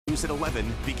News at 11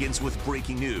 begins with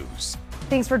breaking news.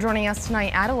 Thanks for joining us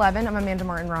tonight at 11. I'm Amanda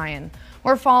Martin Ryan.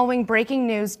 We're following breaking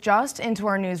news just into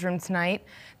our newsroom tonight.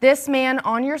 This man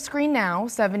on your screen now,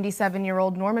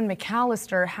 77-year-old Norman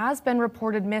McAllister, has been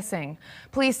reported missing.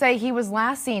 Police say he was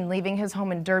last seen leaving his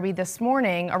home in Derby this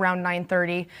morning around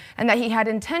 9:30 and that he had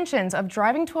intentions of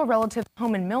driving to a relative's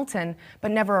home in Milton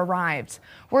but never arrived.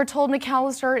 We're told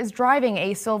McAllister is driving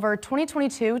a silver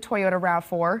 2022 Toyota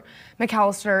RAV4.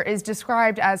 McAllister is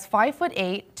described as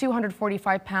 5'8",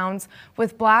 245 pounds,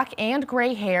 with black and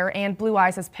gray hair and blue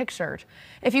eyes as pictured.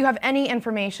 If you have any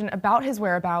information about his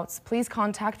whereabouts, please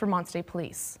contact Vermont State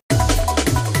Police.